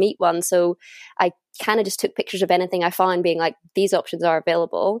choosing the meat one. So I kind of just took pictures of anything I found, being like, these options are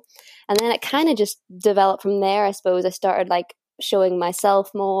available. And then it kind of just developed from there, I suppose. I started like showing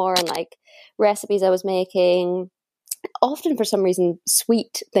myself more and like recipes I was making, often for some reason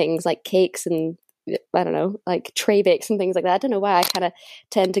sweet things like cakes and I don't know, like tray bakes and things like that. I don't know why I kind of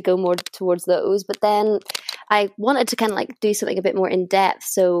tend to go more towards those. But then I wanted to kind of like do something a bit more in depth.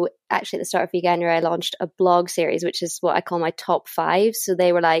 So actually at the start of Veganuary, I launched a blog series, which is what I call my top 5. So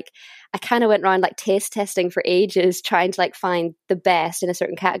they were like, I kind of went around like taste testing for ages, trying to like find the best in a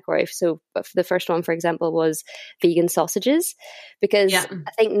certain category. So the first one, for example, was vegan sausages, because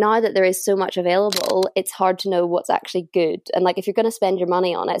I think now that there is so much available, it's hard to know what's actually good. And like, if you're going to spend your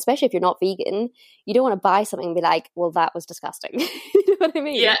money on it, especially if you're not vegan, you don't want to buy something and be like, well, that was disgusting. You know what I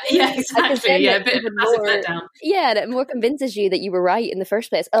mean? Yeah, exactly. Yeah, a bit of a massive letdown. Yeah, and it more convinces you that you were right in the first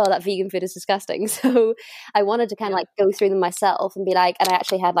place. Oh, that vegan food is disgusting. So I wanted to kind of like go through them myself and be like, and I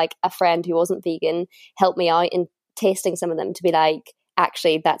actually had like a friend who wasn't vegan help me out in tasting some of them to be like,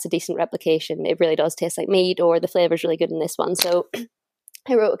 actually, that's a decent replication. It really does taste like meat, or the flavor's really good in this one. So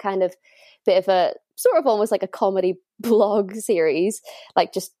I wrote a kind of bit of a sort of almost like a comedy blog series,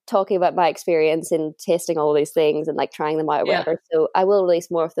 like just talking about my experience in tasting all these things and like trying them out or whatever. So I will release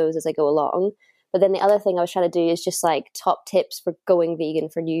more of those as I go along. But then the other thing I was trying to do is just like top tips for going vegan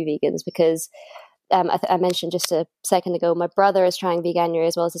for new vegans, because I mentioned just a second ago, my brother is trying Veganuary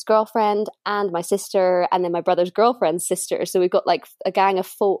as well as his girlfriend and my sister, and then my brother's girlfriend's sister. So we've got like a gang of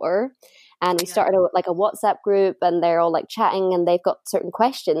 4, and we started like a WhatsApp group, and they're all like chatting, and they've got certain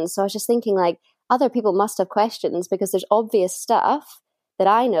questions. So I was just thinking like, other people must have questions, because there's obvious stuff that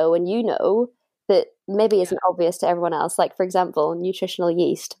I know and you know that maybe isn't obvious to everyone else. Like, for example, nutritional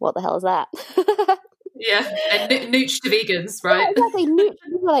yeast. What the hell is that? Yeah, and nooch to vegans, right? Yeah, exactly. Nooch.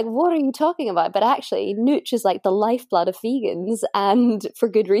 People are like, what are you talking about? But actually, nooch is like the lifeblood of vegans, and for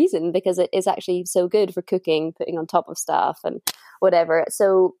good reason, because it is actually so good for cooking, putting on top of stuff and whatever.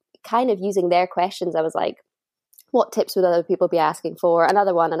 So kind of using their questions, I was like, what tips would other people be asking for?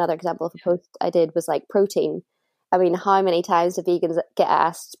 Another example of a post I did was like protein. I mean, how many times do vegans get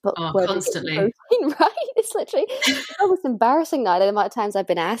asked? But constantly. Protein, right? It's literally almost embarrassing now, the amount of times I've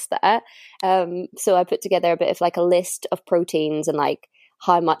been asked that. So I put together a bit of like a list of proteins and like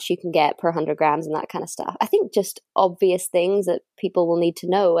how much you can get per 100 grams and that kind of stuff. I think just obvious things that people will need to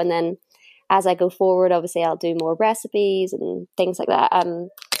know. And then as I go forward, obviously I'll do more recipes and things like that.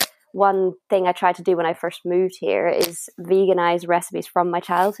 One thing I tried to do when I first moved here is veganize recipes from my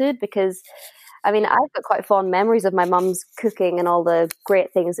childhood, because I mean, I've got quite fond memories of my mum's cooking and all the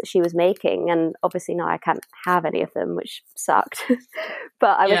great things that she was making. And obviously now I can't have any of them, which sucked.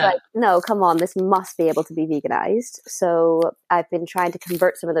 But I was like, no, come on, this must be able to be veganized. So I've been trying to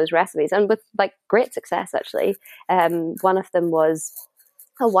convert some of those recipes, and with like great success, actually. One of them was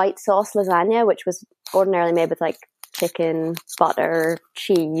a white sauce lasagna, which was ordinarily made with like chicken, butter,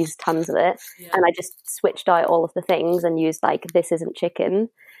 cheese, tons of it. And I just switched out all of the things and used like, this isn't chicken.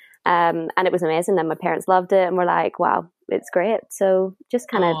 And it was amazing, and my parents loved it and were like, wow, it's great. So just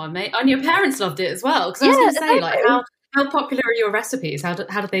kind of mate. And your parents loved it as well, because I was going to say, like, how popular are your recipes? How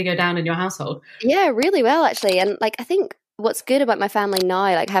did they go down in your household? Yeah, really well, actually. And like, I think what's good about my family now,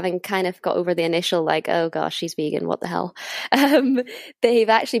 like having kind of got over the initial like, oh gosh, she's vegan, what the hell, they've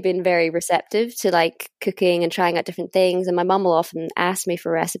actually been very receptive to like cooking and trying out different things. And my mum will often ask me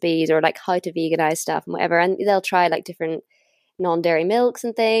for recipes or like how to veganize stuff and whatever, and they'll try like different non-dairy milks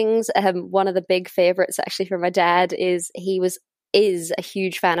and things. One of the big favorites actually for my dad is is a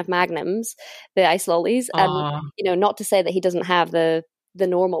huge fan of Magnums, the ice lollies. And you know, not to say that he doesn't have the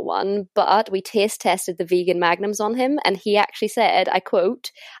normal one, but we taste tested the vegan Magnums on him, and he actually said, I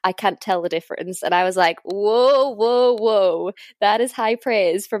quote, "I can't tell the difference." And I was like, whoa, that is high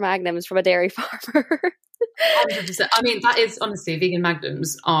praise for Magnums from a dairy farmer. 100%. I mean, that is honestly, vegan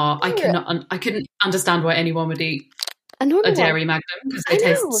Magnums are. I couldn't understand why anyone would eat a dairy Magnum, because they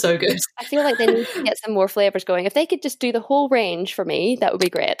taste so good. I feel like they need to get some more flavors going. If they could just do the whole range for me, that would be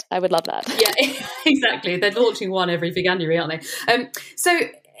great. I would love that. Yeah, exactly. They're launching one every Veganuary, aren't they?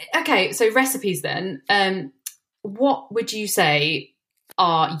 So recipes then. What would you say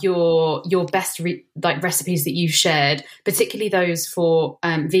are your best recipes that you've shared, particularly those for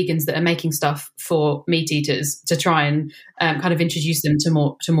vegans that are making stuff for meat eaters, to try and kind of introduce them to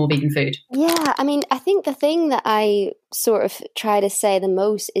more vegan food? Yeah, I mean, I think the thing that I sort of try to say the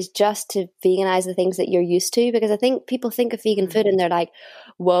most is just to veganize the things that you're used to, because I think people think of vegan food and they're like,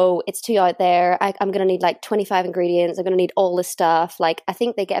 whoa, it's too out there. I'm going to need like 25 ingredients. I'm going to need all this stuff. Like, I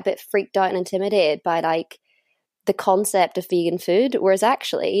think they get a bit freaked out and intimidated by like the concept of vegan food, whereas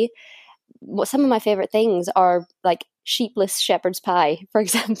actually some of my favorite things are like sheepless shepherd's pie, for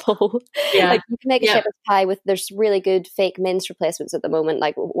example. Like you can make a shepherd's pie with, there's really good fake mince replacements at the moment.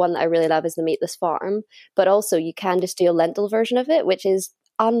 Like one that I really love is the Meatless Farm, but also you can just do a lentil version of it, which is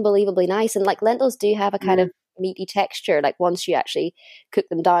unbelievably nice. And like lentils do have a kind of meaty texture, like once you actually cook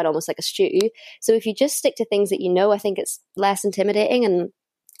them down, almost like a stew. So if you just stick to things that you know, I think it's less intimidating and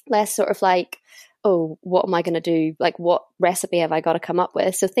less sort of like, oh, what am I going to do? Like, what recipe have I got to come up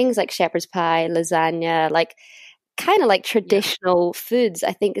with? So things like shepherd's pie, lasagna, like kind of like traditional foods,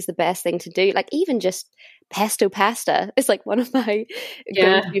 I think is the best thing to do. Like even just pesto pasta is like one of my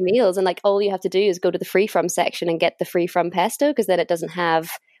go-to meals. And like all you have to do is go to the free from section and get the free from pesto, because then it doesn't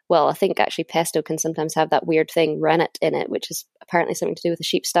have, well, I think actually pesto can sometimes have that weird thing, rennet, in it, which is apparently something to do with the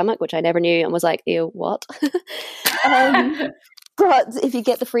sheep's stomach, which I never knew and was like, ew, what? But if you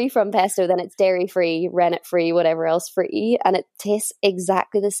get the free from pesto, then it's dairy free, rennet free, whatever else free, and it tastes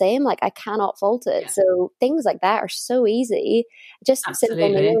exactly the same. Like I cannot fault it. Yeah. So things like that are so easy. Just simple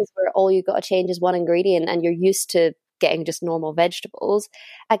meals where all you've got to change is one ingredient, and you're used to getting just normal vegetables.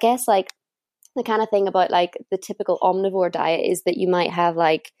 I guess like the kind of thing about like the typical omnivore diet is that you might have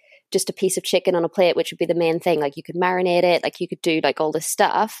like just a piece of chicken on a plate, which would be the main thing. Like you could marinate it, like you could do like all this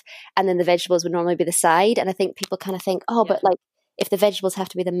stuff, and then the vegetables would normally be the side. And I think people kind of think, oh, but like if the vegetables have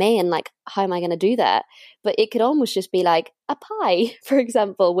to be the main, like how am I going to do that? But it could almost just be like a pie, for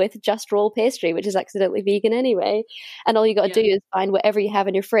example, with just roll pastry, which is accidentally vegan anyway. And all you got to do is find whatever you have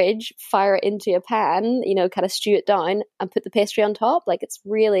in your fridge, fire it into a pan, you know, kind of stew it down and put the pastry on top. Like it's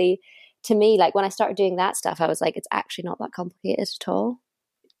really, to me, like when I started doing that stuff, I was like, it's actually not that complicated at all.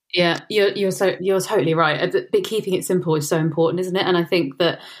 Yeah, you're totally right. But keeping it simple is so important, isn't it? And I think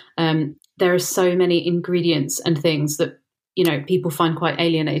that there are so many ingredients and things that, you know, people find quite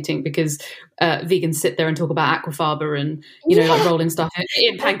alienating, because vegans sit there and talk about aquafaba and, you know, like rolling stuff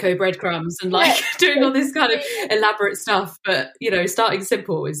in panko breadcrumbs and like doing all this kind of elaborate stuff. But, you know, starting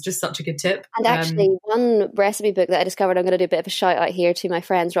simple is just such a good tip. And actually one recipe book that I discovered, I'm going to do a bit of a shout out here to my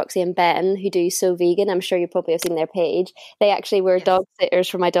friends Roxy and Ben, who do So Vegan. I'm sure you probably have seen their page. They actually were dog sitters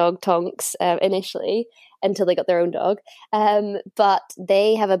for my dog Tonks initially, until they got their own dog. But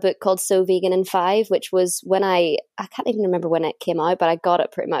they have a book called So Vegan in 5, which was when I can't even remember when it came out, but I got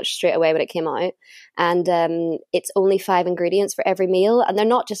it pretty much straight away when it came out. And it's only 5 ingredients for every meal. And they're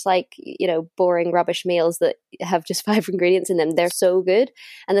not just like, you know, boring rubbish meals that have just 5 ingredients in them. They're so good.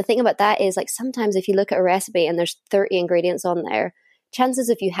 And the thing about that is like sometimes if you look at a recipe and there's 30 ingredients on there, chances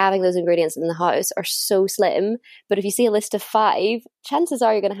of you having those ingredients in the house are so slim. But if you see a list of 5, chances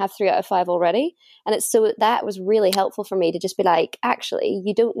are you're going to have 3 out of 5 already. And it's so that was really helpful for me to just be like, actually,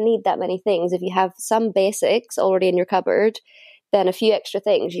 you don't need that many things. If you have some basics already in your cupboard, then a few extra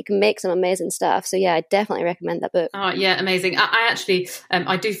things, you can make some amazing stuff. So yeah, I definitely recommend that book. Oh yeah, amazing. I actually,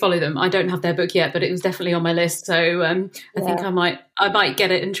 I do follow them. I don't have their book yet, but it was definitely on my list. So I think I might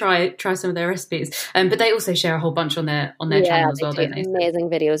get it and try some of their recipes. But they also share a whole bunch on their channel as well, don't they? Amazing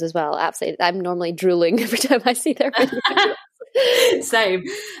videos as well. Absolutely. I'm normally drooling every time I see their videos. Same.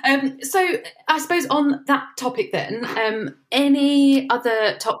 So I suppose on that topic then, any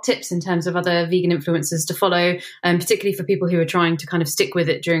other top tips in terms of other vegan influencers to follow, particularly for people who are trying to kind of stick with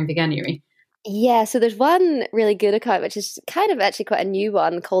it during Veganuary? Yeah, so there's one really good account, which is kind of actually quite a new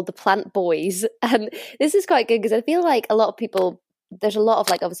one, called The Plant Boys. And this is quite good because I feel like a lot of people, there's a lot of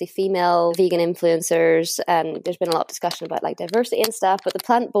like obviously female vegan influencers, and there's been a lot of discussion about like diversity and stuff, but The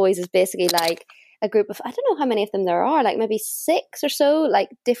Plant Boys is basically like a group of, I don't know how many of them there are, like maybe 6 or so, like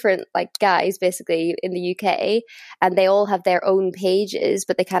different like guys basically in the UK, and they all have their own pages,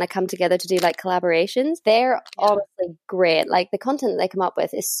 but they kind of come together to do like collaborations. They're honestly great. Like the content that they come up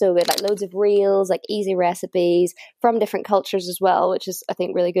with is so good, like loads of reels, like easy recipes from different cultures as well, which is I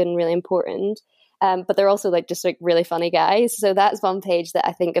think really good and really important. But they're also like just like really funny guys. So that's one page that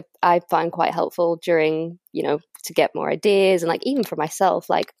I think I found quite helpful during, you know, to get more ideas. And like even for myself,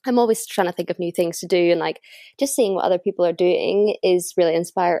 like I'm always trying to think of new things to do, and like just seeing what other people are doing is really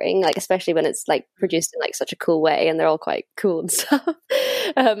inspiring, like especially when it's like produced in like such a cool way and they're all quite cool and stuff.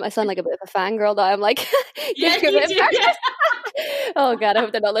 I sound like a bit of a fangirl now. I'm like, oh god, I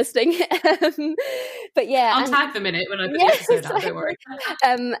hope they're not listening. But yeah, I'll tag them in it when I put the episode out, don't worry.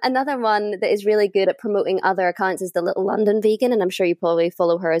 Another one that is really good at promoting other accounts is the Little London Vegan, and I'm sure you probably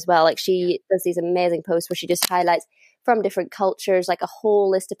follow her as well. Like she does these amazing posts where she just highlights from different cultures, like a whole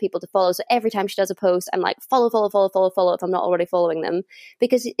list of people to follow. So every time she does a post, I'm like, follow if I'm not already following them,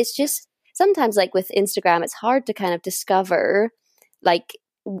 because it's just sometimes like with Instagram, it's hard to kind of discover like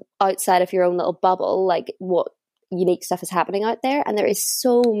outside of your own little bubble, like what unique stuff is happening out there, and there is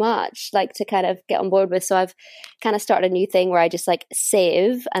so much like to kind of get on board with. So I've kind of started a new thing where I just like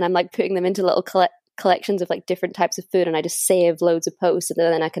save, and I'm like putting them into little collections of like different types of food, and I just save loads of posts, and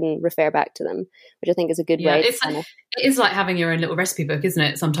then I can refer back to them, which I think is a good way. It is like having your own little recipe book, isn't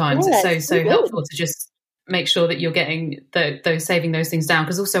it? Sometimes it's so helpful to just make sure that you're getting those saving those things down,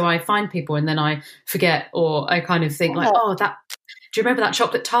 because also I find people and then I forget, or I kind of think like, oh, you remember that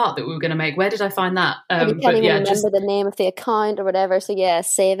chocolate tart that we were going to make? Where did I find that? And you can't even remember the name of the account or whatever. So yeah,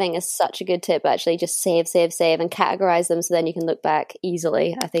 saving is such a good tip, actually. Just save and categorize them so then you can look back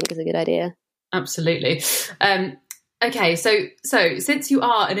easily, I think is a good idea. Absolutely. Okay, so since you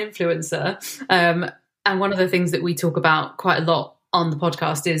are an influencer, and one of the things that we talk about quite a lot on the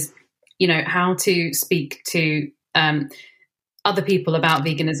podcast is, you know, how to speak to other people about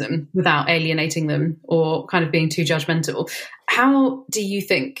veganism without alienating them or kind of being too judgmental. How do you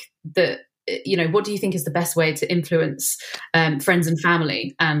think that, you know, what do you think is the best way to influence friends and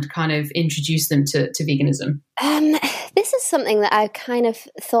family and kind of introduce them to veganism? This is something that I kind of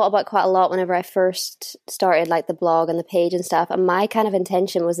thought about quite a lot whenever I first started like the blog and the page and stuff. And my kind of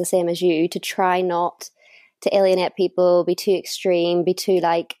intention was the same as you, to try not to alienate people, be too extreme, be too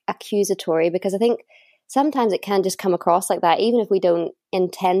like accusatory, because I think sometimes it can just come across like that, even if we don't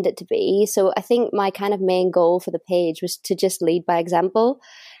intend it to be. So I think my kind of main goal for the page was to just lead by example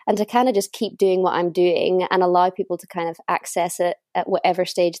and to kind of just keep doing what I'm doing and allow people to kind of access it at whatever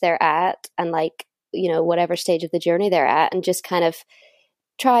stage they're at and like, you know, whatever stage of the journey they're at, and just kind of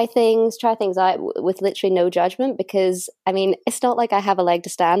try things out with literally no judgment. Because I mean, it's not like I have a leg to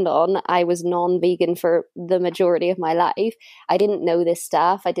stand on. I was non-vegan for the majority of my life. I didn't know this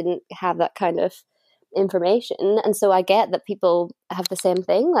stuff. I didn't have that kind of information, and so I get that people have the same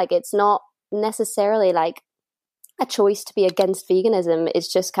thing. Like, it's not necessarily like a choice to be against veganism.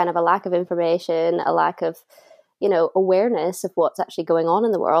 It's just kind of a lack of information, a lack of, you know, awareness of what's actually going on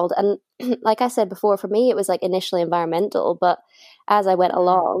in the world. And like I said before, for me it was like initially environmental, but as I went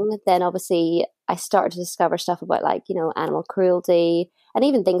along, then obviously I started to discover stuff about like, you know, animal cruelty and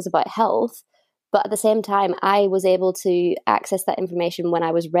even things about health. But at the same time, I was able to access that information when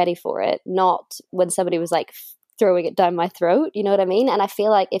I was ready for it, not when somebody was like throwing it down my throat. You know what I mean? And I feel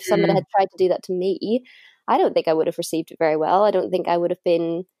like if somebody had tried to do that to me, I don't think I would have received it very well. I don't think I would have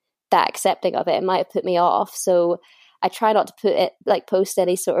been that accepting of it. It might have put me off. So I try not to post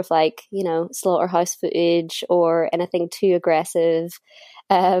any sort of like, you know, slaughterhouse footage or anything too aggressive.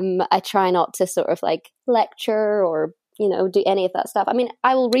 I try not to sort of like lecture or, you know, do any of that stuff. I mean,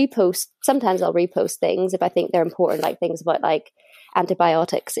 sometimes I'll repost things if I think they're important, like things about like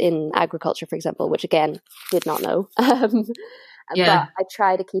antibiotics in agriculture, for example, which again, did not know. But I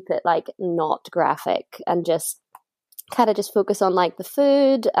try to keep it like not graphic and just kind of just focus on like the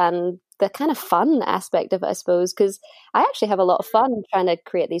food and the kind of fun aspect of it, I suppose, because I actually have a lot of fun trying to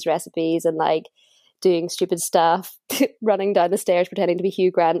create these recipes and like doing stupid stuff, running down the stairs pretending to be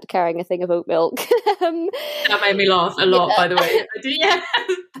Hugh Grant carrying a thing of oat milk. That made me laugh a lot, by the way. Yeah,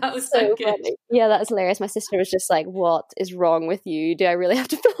 that was so good. Funny. Yeah, that's hilarious. My sister was just like, what is wrong with you? Do I really have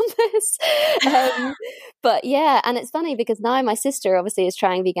to film this? But yeah, and it's funny because now my sister obviously is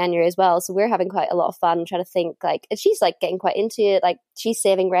trying Veganuary as well, so we're having quite a lot of fun trying to think like, and she's like getting quite into it, like she's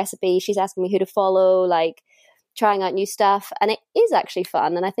saving recipes, she's asking me who to follow, like trying out new stuff, and it is actually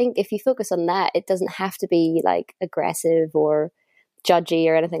fun. And I think if you focus on that, it doesn't have to be like aggressive or judgy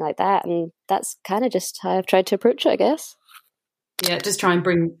or anything like that. And that's kind of just how I've tried to approach it, I guess. Yeah, just try and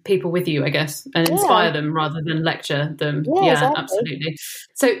bring people with you, I guess, and inspire them rather than lecture them. Yeah, exactly. Absolutely.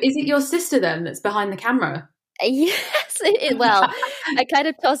 So is it your sister then that's behind the camera? Yes, well, I kind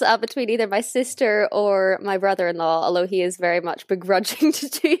of toss it up between either my sister or my brother-in-law, although he is very much begrudging to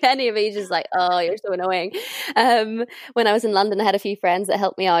do any of it. He's just like, oh, you're so annoying. When I was in London, I had a few friends that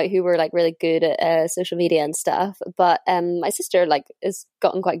helped me out who were like really good at social media and stuff. But my sister like has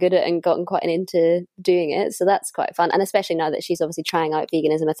gotten quite good at it and gotten quite into doing it. So that's quite fun. And especially now that she's obviously trying out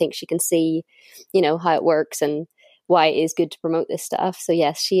veganism, I think she can see, you know, how it works and why it is good to promote this stuff. So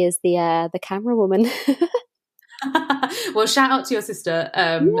yes, she is the camera woman. Well, shout out to your sister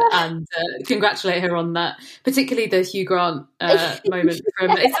and congratulate her on that, particularly the Hugh Grant moment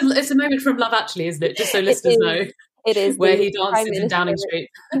from it's a moment from Love Actually, isn't it? Just so listeners know. It is where he dances in Downing Street.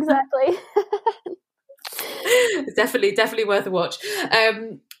 Exactly. It's definitely worth a watch.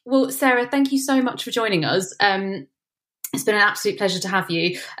 Well, Sarah, thank you so much for joining us. It's been an absolute pleasure to have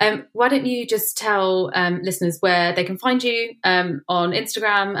you. Why don't you just tell listeners where they can find you on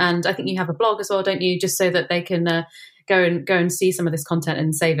Instagram, and I think you have a blog as well, don't you? Just so that they can go and see some of this content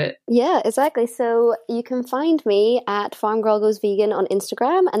and save it. Yeah, exactly. So you can find me at Farm Girl Goes Vegan on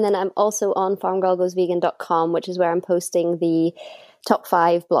Instagram, and then I'm also on farmgirlgoesvegan.com, which is where I'm posting the top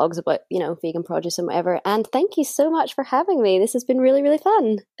 5 blogs about, you know, vegan produce and whatever. And thank you so much for having me. This has been really, really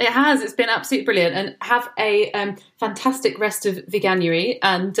fun. It has. It's been absolutely brilliant. And have a fantastic rest of Veganuary.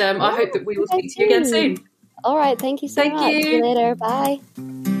 And I hope that we will speak to you again soon. All right. Thank you so much. See you later. Bye.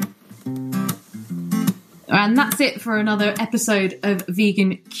 And that's it for another episode of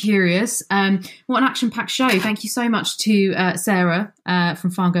Vegan Curious. What an action-packed show. Thank you so much to Sarah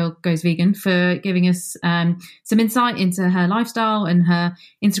from Farm Girl Goes Vegan for giving us some insight into her lifestyle and her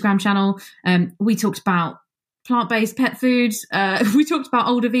Instagram channel. We talked about plant-based pet food, we talked about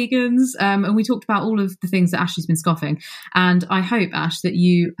older vegans, and we talked about all of the things that Ashley's been scoffing. And I hope, Ash, that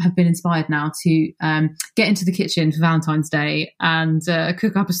you have been inspired now to get into the kitchen for Valentine's Day and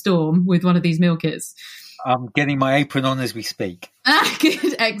cook up a storm with one of these meal kits. I'm getting my apron on as we speak.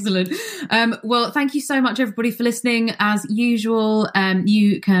 Good, excellent. Well, thank you so much, everybody, for listening. As usual,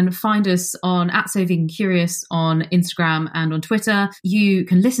 you can find us on @SoVeganCurious on Instagram and on Twitter. You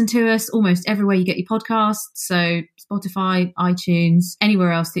can listen to us almost everywhere you get your podcasts, so Spotify, iTunes,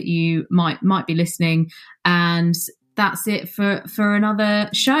 anywhere else that you might be listening. And that's it for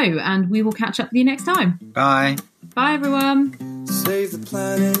another show, and we will catch up with you next time. Bye. Bye, everyone. Save the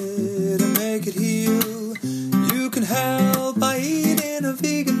planet and make it heal. You can help by eating a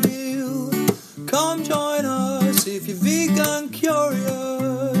vegan meal. Come join us if you're vegan curious.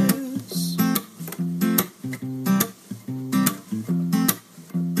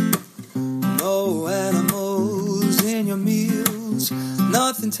 No animals in your meals.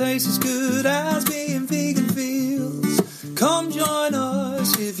 Nothing tastes as good as being vegan feels. Come join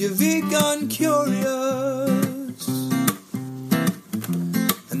us if you're vegan curious.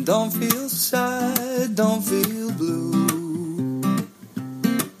 And don't feel sad, don't feel blue.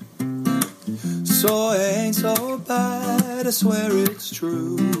 Soy ain't so bad, I swear it's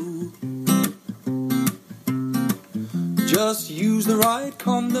true. Just use the right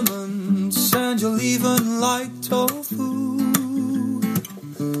condiments and you'll even like tofu.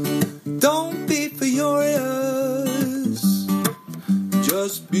 Don't be furious,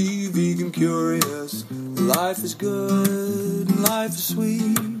 just be vegan curious. Life is good, life is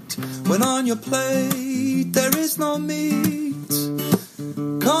sweet. When on your plate there is no meat.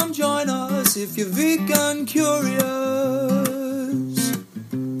 Come join us if you're vegan curious.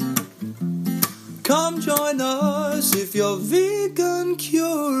 Come join us if you're vegan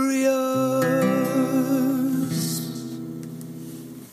curious.